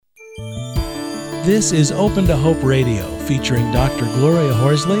This is Open to Hope Radio, featuring Dr. Gloria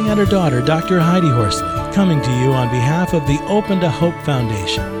Horsley and her daughter, Dr. Heidi Horsley, coming to you on behalf of the Open to Hope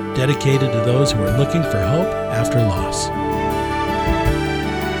Foundation, dedicated to those who are looking for hope after loss.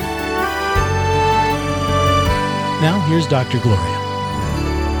 Now, here's Dr. Gloria.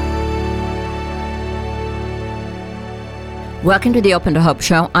 Welcome to the Open to Hope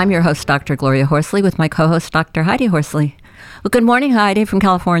Show. I'm your host, Dr. Gloria Horsley, with my co-host, Dr. Heidi Horsley. Well, good morning, Heidi from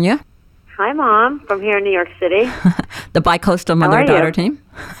California. Hi, Mom, from here in New York City. The bi-coastal mother-daughter team.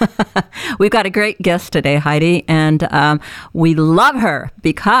 We've got a great guest today, Heidi, and we love her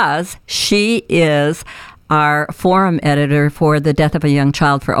because she is our forum editor for The Death of a Young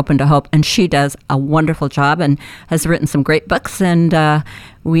Child for Open to Hope, and she does a wonderful job and has written some great books, and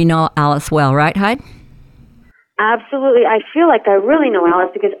we know Alice well, right, Heidi? Absolutely. I feel like I really know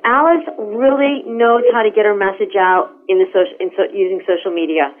Alice because Alice really knows how to get her message out using social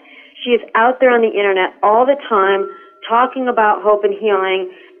media. She is out there on the internet all the time talking about hope and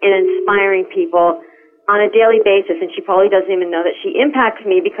healing and inspiring people on a daily basis, and she probably doesn't even know that she impacts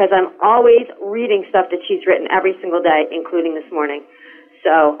me because I'm always reading stuff that she's written every single day, including this morning.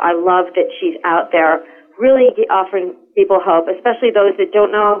 So I love that she's out there really offering people hope, especially those that don't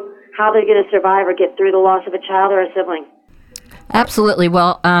know how they're going to survive or get through the loss of a child or a sibling. Absolutely.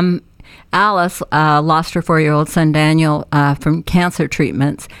 Well, Alice lost her 4-year-old son, Daniel, from cancer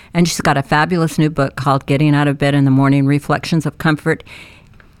treatments, and she's got a fabulous new book called Getting Out of Bed in the Morning, Reflections of Comfort.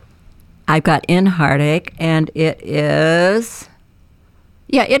 I've got In Heartache, and it is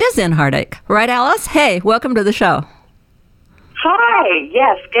In Heartache. Right, Alice? Hey, welcome to the show. Hi.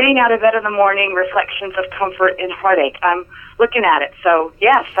 Yes, Getting Out of Bed in the Morning, Reflections of Comfort in Heartache. I'm looking at it. So,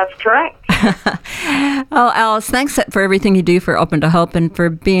 yes, that's correct. Oh, Alice, thanks for everything you do for Open to Hope and for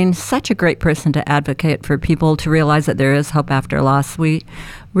being such a great person to advocate for people to realize that there is hope after loss. We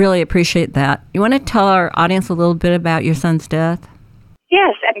really appreciate that. You want to tell our audience a little bit about your son's death?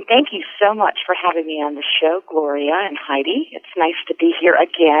 Yes, and thank you so much for having me on the show, Gloria and Heidi. It's nice to be here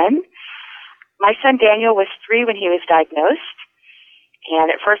again. My son Daniel was 3 when he was diagnosed,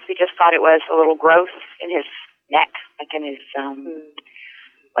 and at first we just thought it was a little growth in his neck, like in his,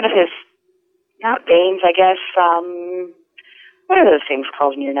 one of his, not veins, I guess, what are those things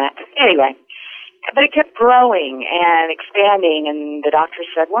called in your neck? Anyway, but it kept growing and expanding, and the doctor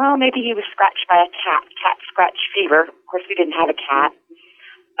said, well, maybe he was scratched by a cat scratch fever. Of course, we didn't have a cat.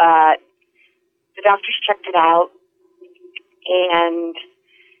 The doctors checked it out, and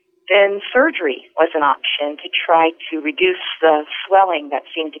then surgery was an option to try to reduce the swelling that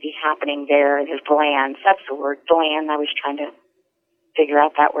seemed to be happening there in his glands. That's the word, gland. I was trying to figure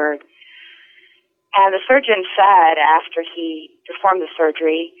out that word. And the surgeon said after he performed the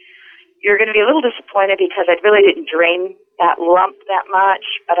surgery, you're going to be a little disappointed because I really didn't drain that lump that much,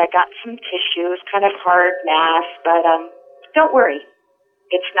 but I got some tissue. It was kind of hard mass, but don't worry.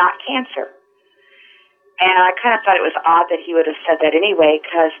 It's not cancer. And I kind of thought it was odd that he would have said that anyway,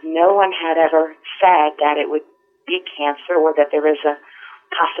 because no one had ever said that it would be cancer or that there was a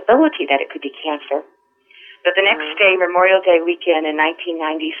possibility that it could be cancer. But the next day, Memorial Day weekend in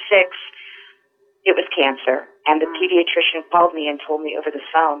 1996, it was cancer. And the pediatrician called me and told me over the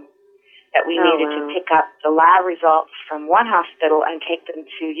phone that we needed to pick up the lab results from one hospital and take them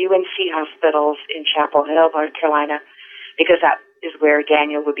to UNC hospitals in Chapel Hill, North Carolina, because that is where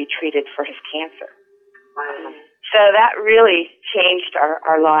Daniel would be treated for his cancer. Wow. So that really changed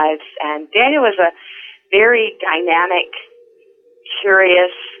our lives. And Daniel was a very dynamic,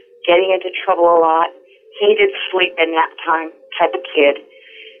 curious, getting into trouble a lot, hated sleep and nap time type of kid,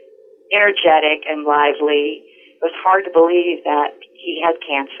 energetic and lively. It was hard to believe that he had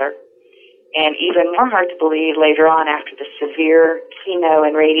cancer. And even more hard to believe later on after the severe chemo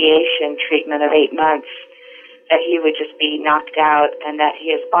and radiation treatment of 8 months that he would just be knocked out and that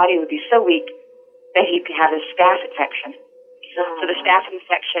his body would be so weak that he could have a staph infection. So the staph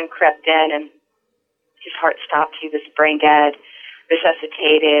infection crept in and his heart stopped. He was brain dead,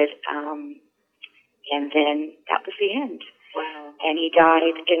 resuscitated, and then that was the end. Wow. And he died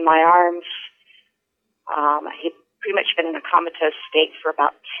in my arms. He'd pretty much been in a comatose state for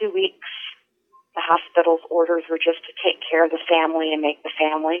about 2 weeks. The hospital's orders were just to take care of the family and make the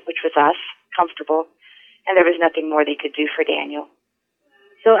family, which was us, comfortable. And there was nothing more they could do for Daniel.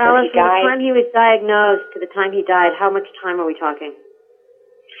 So, Alice, from the time he was diagnosed to the time he died, how much time are we talking?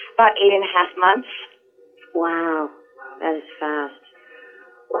 About 8.5 months. Wow. That is fast.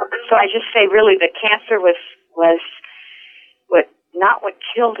 So I just say, really, the cancer was not what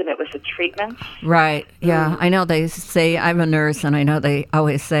killed him. It was the treatment. Right. Yeah. I know they say, I'm a nurse, and I know they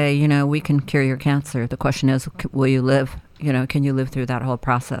always say, we can cure your cancer. The question is, will you live? Can you live through that whole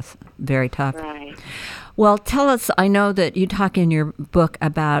process? Very tough. Right. me. Well, tell us, I know that you talk in your book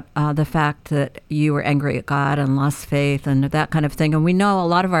about the fact that you were angry at God and lost faith and that kind of thing. And we know a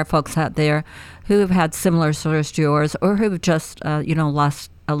lot of our folks out there who have had similar stories to yours, or who have just,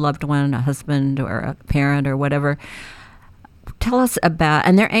 lost a loved one, a husband or a parent or whatever. Tell us about,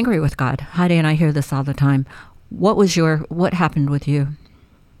 and they're angry with God. Heidi and I hear this all the time. What happened with you?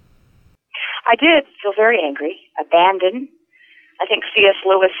 I did feel very angry, abandoned. I think C.S.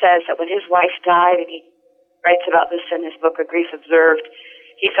 Lewis says that when his wife died, and he writes about this in his book, A Grief Observed,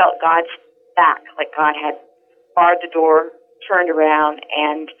 he felt God's back, like God had barred the door, turned around,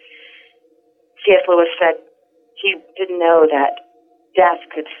 and C.S. Lewis said he didn't know that death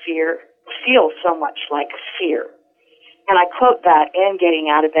could feel so much like fear. And I quote that in Getting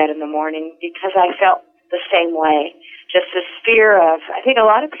Out of Bed in the Morning because I felt the same way. Just this fear of, I think a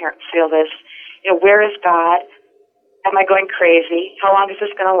lot of parents feel this, where is God? Am I going crazy? How long is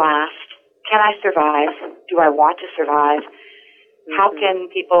this going to last? Can I survive? Do I want to survive? How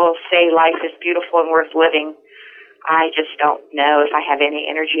can people say life is beautiful and worth living? I just don't know if I have any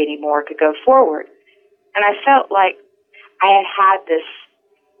energy anymore to go forward. And I felt like I had this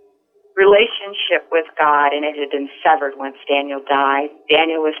relationship with God, and it had been severed once Daniel died.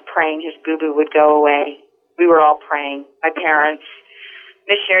 Daniel was praying his boo-boo would go away. We were all praying. My parents,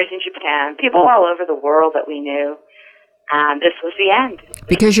 missionaries in Japan, people all over the world that we knew. And this was the end.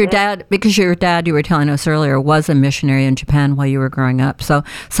 Because your dad, you were telling us earlier, was a missionary in Japan while you were growing up. So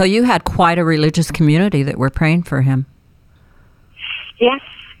you had quite a religious community that were praying for him. Yes,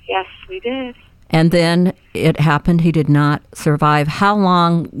 we did. And then it happened. He did not survive. How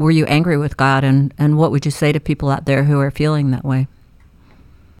long were you angry with God, and what would you say to people out there who are feeling that way?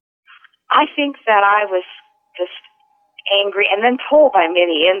 I think that I was just angry, and then told by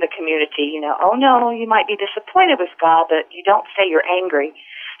many in the community, oh no, you might be disappointed with God, but you don't say you're angry.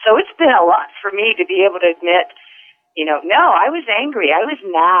 So it's been a lot for me to be able to admit, no, I was angry, I was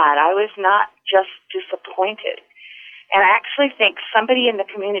mad, I was not just disappointed. And I actually think somebody in the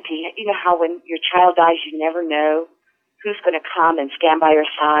community, how when your child dies, you never know who's going to come and stand by your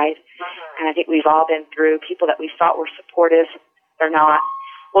side. And I think we've all been through people that we thought were supportive, they're not.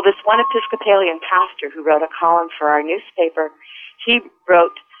 Well, this one Episcopalian pastor who wrote a column for our newspaper, he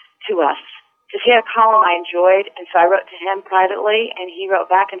wrote to us because he had a column I enjoyed, and so I wrote to him privately, and he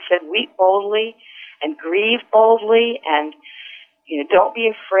wrote back and said, weep boldly and grieve boldly, and don't be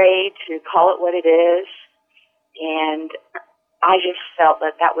afraid to call it what it is. And I just felt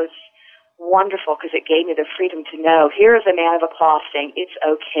that was wonderful because it gave me the freedom to know here is a man of a cloth saying it's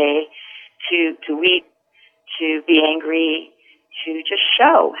okay to weep, to be angry, to just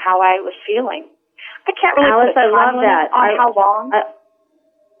show how I was feeling. I can't really Alice, put a I love that. on how long.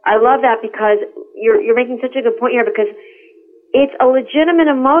 I love that because you're making such a good point here, because it's a legitimate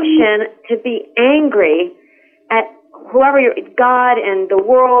emotion to be angry at whoever God and the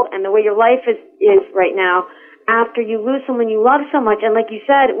world and the way your life is right now after you lose someone you love so much. And like you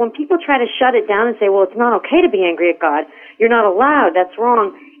said, when people try to shut it down and say, well, it's not okay to be angry at God, you're not allowed, that's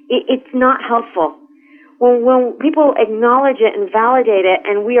wrong, it's not helpful. When people acknowledge it and validate it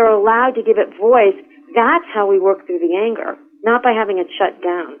and we are allowed to give it voice, that's how we work through the anger, not by having it shut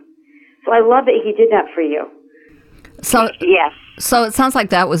down. So I love that he did that for you. So yes. So it sounds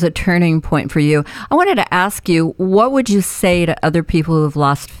like that was a turning point for you. I wanted to ask you, what would you say to other people who have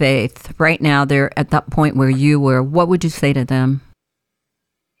lost faith? Right now, they're at that point where you were. What would you say to them?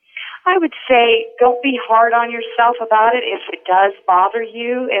 I would say don't be hard on yourself about it if it does bother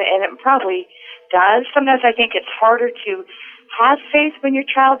you, and it probably does. Sometimes I think it's harder to have faith when your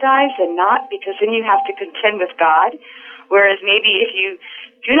child dies than not, because then you have to contend with God. Whereas maybe if you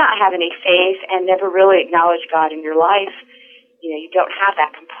do not have any faith and never really acknowledge God in your life, you don't have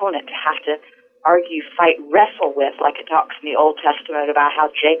that component to have to argue, fight, wrestle with, like it talks in the Old Testament about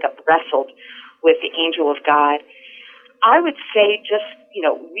how Jacob wrestled with the angel of God. I would say just,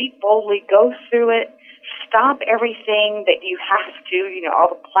 weep boldly, go through it, stop everything that you have to,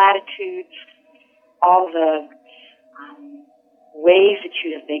 all the platitudes, all the ways that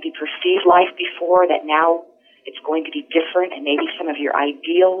you have maybe perceived life before, that now it's going to be different, and maybe some of your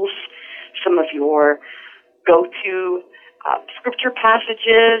ideals, some of your go-to scripture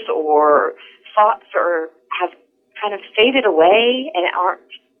passages or thoughts have kind of faded away and aren't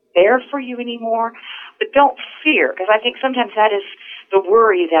there for you anymore. But don't fear, because I think sometimes that is the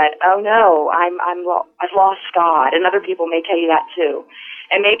worry that, oh no, I've lost God, and other people may tell you that too.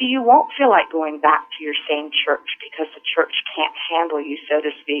 And maybe you won't feel like going back to your same church because the church can't handle you, so to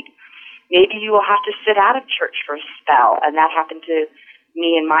speak. Maybe you will have to sit out of church for a spell, and that happened to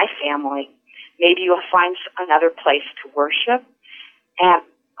me and my family. Maybe you'll find another place to worship. And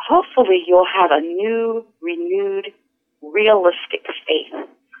hopefully you'll have a new, renewed, realistic faith.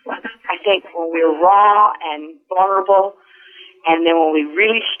 I think when we're raw and vulnerable, and then when we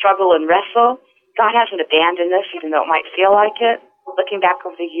really struggle and wrestle, God hasn't abandoned us, even though it might feel like it. Looking back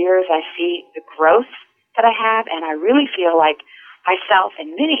over the years, I see the growth that I have, and I really feel like myself and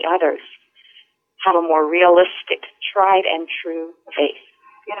many others have a more realistic, tried and true faith.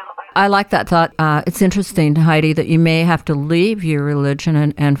 I like that thought. It's interesting, Heidi, that you may have to leave your religion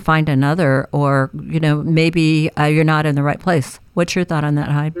and find another, or, maybe you're not in the right place. What's your thought on that,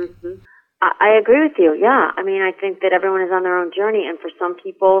 Heidi? Mm-hmm. I agree with you, yeah. I mean, I think that everyone is on their own journey, and for some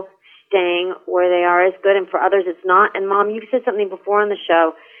people, staying where they are is good, and for others it's not. And Mom, you said something before on the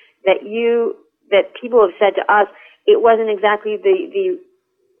show that people have said to us, it wasn't exactly the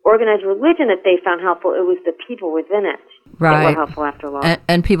organized religion that they found helpful, it was the people within it that were helpful after a while.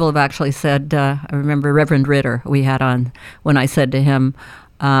 And people have actually said, I remember Reverend Ritter we had on, when I said to him,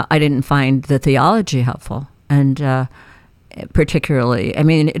 I didn't find the theology helpful. And particularly, I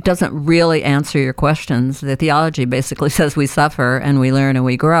mean, it doesn't really answer your questions. The theology basically says we suffer and we learn and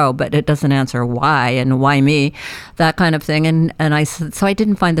we grow, but it doesn't answer why and why me, that kind of thing. And I said, so I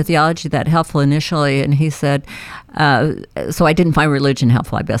didn't find the theology that helpful initially. And he said, so I didn't find religion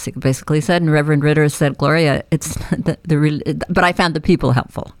helpful, I basically said. And Reverend Ritter said, Gloria, it's but I found the people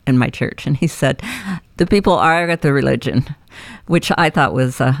helpful in my church. And he said, the people are the religion, which I thought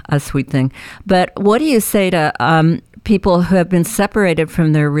was a sweet thing. But what do you say to people who have been separated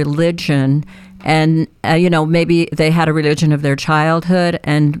from their religion, and maybe they had a religion of their childhood,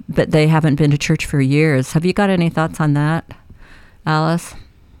 but they haven't been to church for years? Have you got any thoughts on that, Alice?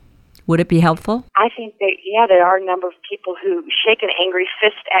 Would it be helpful? I think that, there are a number of people who shake an angry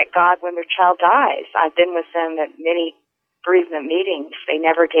fist at God when their child dies. I've been with them at many bereavement meetings. They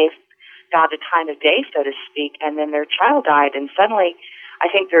never gave God the time of day, so to speak, and then their child died, and suddenly I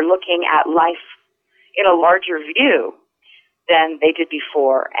think they're looking at life in a larger view than they did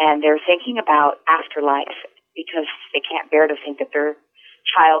before, and they're thinking about afterlife because they can't bear to think that their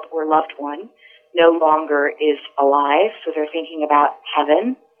child or loved one no longer is alive, so they're thinking about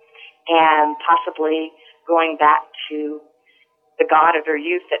heaven and possibly going back to the God of their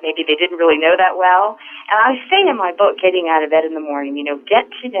youth that maybe they didn't really know that well. And I say in my book, Getting Out of Bed in the Morning, get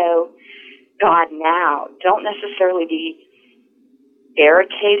to know God now. Don't necessarily be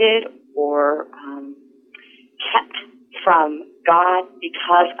barricaded or kept from God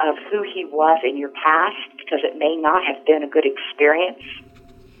because of who he was in your past, because it may not have been a good experience.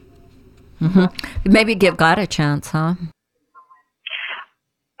 Mm-hmm. Maybe give God a chance, huh?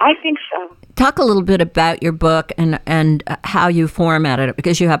 I think so. Talk a little bit about your book and how you formatted it,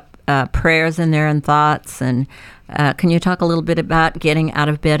 because you have prayers in there and thoughts. And can you talk a little bit about getting out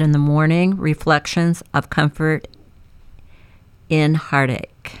of bed in the morning, reflections of comfort in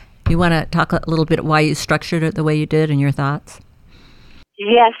heartache? You want to talk a little bit why you structured it the way you did and your thoughts?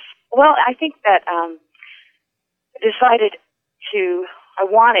 Yes. Well, I think that I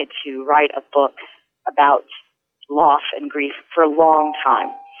wanted to write a book about loss and grief for a long time.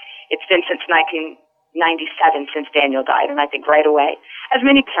 It's been since 1997 since Daniel died, and I think right away, as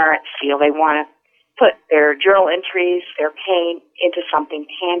many parents feel, they want to put their journal entries, their pain, into something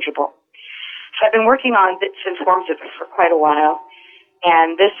tangible. So I've been working on bits and forms of it for quite a while,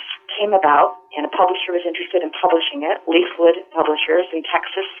 and this came about, and a publisher was interested in publishing it, Leafwood Publishers in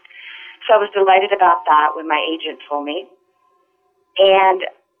Texas. So I was delighted about that when my agent told me. And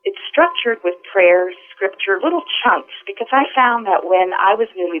it's structured with prayers, scripture, little chunks, because I found that when I was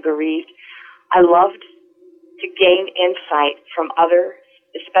newly bereaved, I loved to gain insight from others,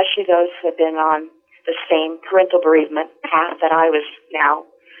 especially those who had been on the same parental bereavement path that I was now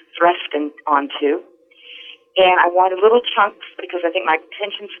thrust onto. And I wanted little chunks because I think my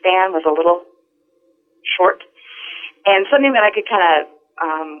attention span was a little short, and something that I could kind of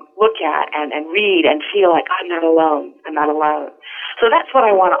look at and read and feel like, I'm not alone. I'm not alone. So that's what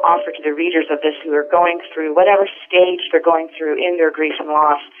I want to offer to the readers of this who are going through whatever stage they're going through in their grief and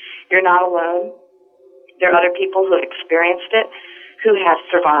loss. You're not alone. There are other people who have experienced it, who have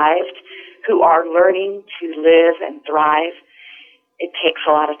survived, who are learning to live and thrive. It takes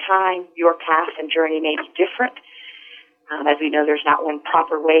a lot of time. Your path and journey may be different. As we know, there's not one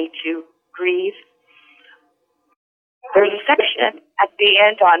proper way to grieve. There's a section at the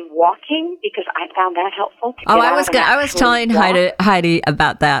end on walking, because I found that helpful. I was telling Heidi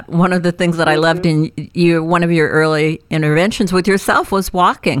about that. One of the things that I loved in one of your early interventions with yourself was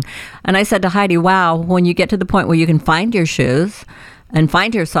walking. And I said to Heidi, wow, when you get to the point where you can find your shoes and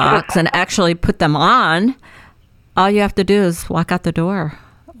find your socks and actually put them on, all you have to do is walk out the door,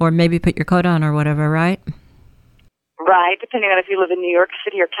 or maybe put your coat on or whatever, right? Right, depending on if you live in New York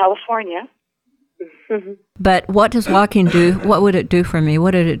City or California. But what does walking do? What would it do for me?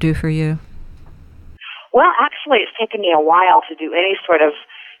 What did it do for you? Well, actually, it's taken me a while to do any sort of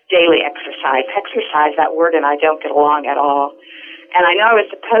daily exercise. Exercise, that word and I don't get along at all. And I know I was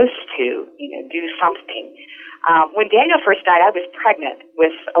supposed to, do something. When Daniel first died, I was pregnant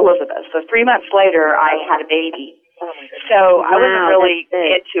with Elizabeth. So 3 months later, I had a baby. So I wasn't really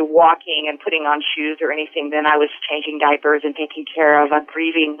into walking and putting on shoes or anything. Then I was changing diapers and taking care of a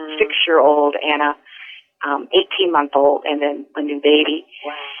grieving 6-year-old and a 18-month-old and then a new baby.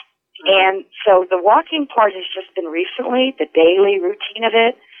 Wow. And so the walking part has just been recently, the daily routine of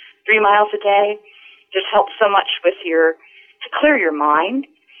it, 3 miles a day, just helps so much to clear your mind.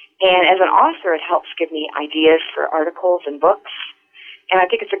 And as an author, it helps give me ideas for articles and books. And I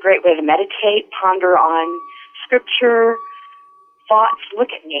think it's a great way to meditate, ponder on scripture, thoughts, look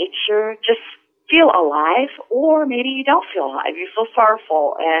at nature, just feel alive, or maybe you don't feel alive. You feel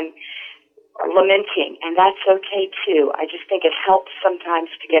sorrowful and lamenting, and that's okay too. I just think it helps sometimes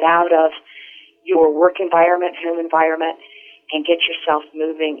to get out of your work environment, home environment, and get yourself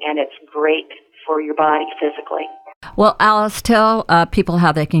moving, and it's great for your body physically. Well, Alice, tell people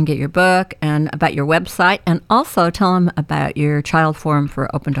how they can get your book and about your website, and also tell them about your child forum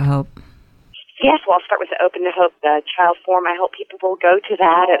for Open to Hope. Yes, well, I'll start with the Open to Hope, the child forum. I hope people will go to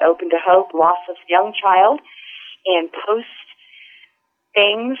that at Open to Hope, Loss of Young Child, and post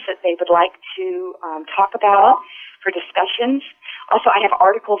things that they would like to talk about for discussions. Also, I have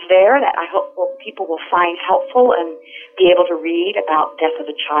articles there that I hope people will find helpful and be able to read about death of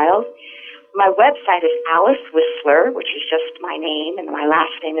a child. My website is Alice Wisler, which is just my name, and my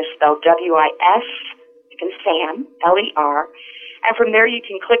last name is spelled W-I-S, and Sam, L-E-R. And from there, you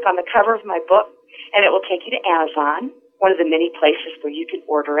can click on the cover of my book, and it will take you to Amazon, one of the many places where you can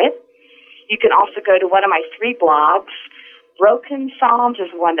order it. You can also go to one of my 3 blogs. Broken Psalms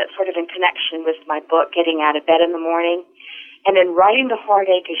is one that's sort of in connection with my book, Getting Out of Bed in the Morning. And then Writing the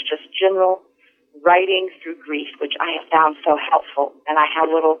Heartache is just general writing through grief, which I have found so helpful. And I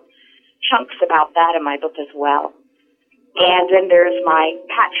have little chunks about that in my book as well. And then there's my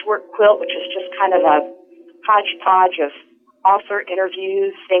patchwork quilt, which is just kind of a hodgepodge of author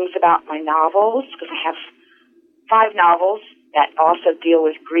interviews, things about my novels, because I have 5 novels that also deal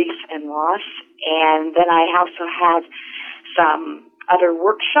with grief and loss. And then I also have some other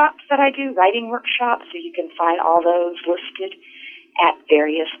workshops that I do, writing workshops, so you can find all those listed at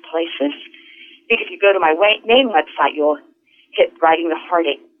various places. I think if you go to my main website, you'll hit Writing the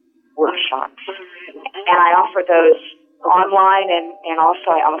Heartache workshops. And I offer those online, and also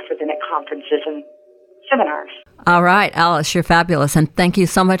I offer them at conferences and seminars. All right, Alice, you're fabulous, and thank you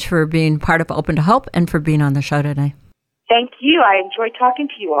so much for being part of Open to Hope and for being on the show today. Thank you. I enjoyed talking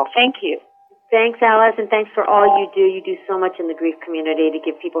to you all. Thank you. Thanks, Alice, and thanks for all you do. You do so much in the grief community to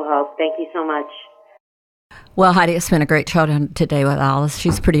give people hope. Thank you so much. Well, Heidi, it's been a great show today with Alice.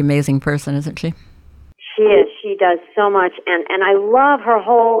 She's a pretty amazing person, isn't she? She is. She does so much, and I love her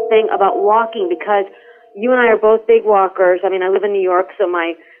whole thing about walking, because you and I are both big walkers. I mean, I live in New York, so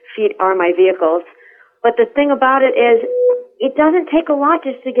my feet are my vehicles. But the thing about it is, it doesn't take a lot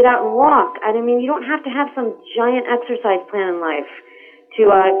just to get out and walk. I mean, you don't have to have some giant exercise plan in life to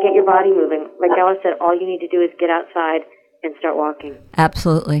get your body moving. Like Alice said, all you need to do is get outside and start walking.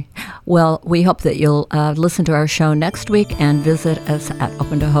 Absolutely. Well, we hope that you'll listen to our show next week and visit us at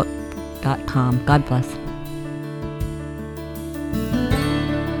opentohope.com. God bless.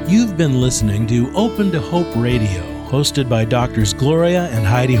 You've been listening to Open to Hope Radio, hosted by Drs. Gloria and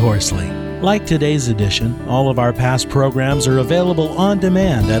Heidi Horsley. Like today's edition, all of our past programs are available on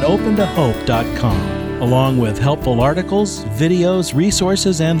demand at opentohope.com, along with helpful articles, videos,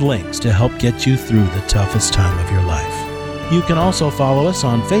 resources, and links to help get you through the toughest time of your life. You can also follow us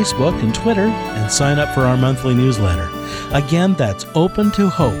on Facebook and Twitter and sign up for our monthly newsletter. Again, that's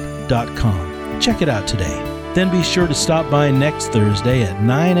opentohope.com. Check it out today. Then be sure to stop by next Thursday at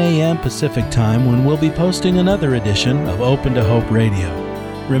 9 a.m. Pacific Time when we'll be posting another edition of Open to Hope Radio.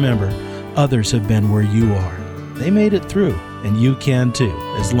 Remember, others have been where you are. They made it through, and you can too,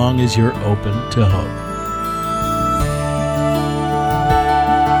 as long as you're open to hope.